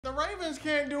the Ravens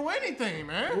can't do anything,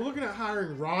 man. We're looking at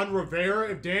hiring Ron Rivera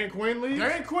if Dan Quinn leaves.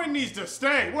 Dan Quinn needs to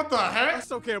stay. What the heck? I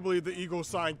still can't believe the Eagles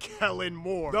signed Kellen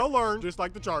Moore. They'll learn, just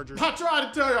like the Chargers. I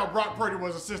tried to tell y'all Brock Purdy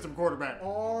was a system quarterback.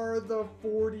 Are the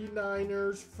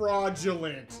 49ers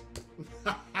fraudulent?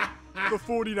 The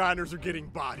 49ers are getting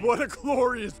bodied. What a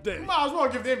glorious day. Might as well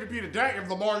give the MVP to Dak if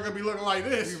Lamar's gonna be looking like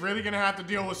this. We're really gonna have to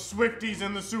deal with Swifties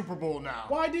in the Super Bowl now.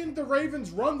 Why didn't the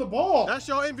Ravens run the ball? That's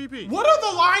your MVP. What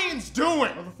are the Lions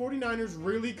doing? Are the 49ers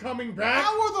really coming back?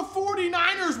 How are the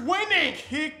 49ers winning?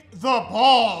 Kick the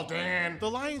ball, Dan.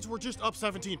 The Lions were just up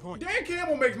 17 points. Dan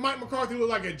Campbell makes Mike McCarthy look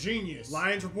like a genius.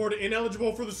 Lions reported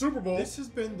ineligible for the Super Bowl. This has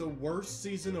been the worst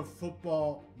season of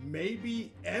football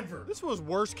maybe ever. This was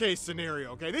worst case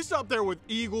scenario, okay? This is up there with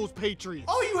Eagles, Patriots.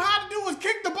 All you had to do was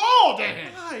kick the ball,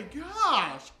 Dan. My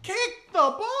gosh, kick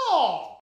the ball.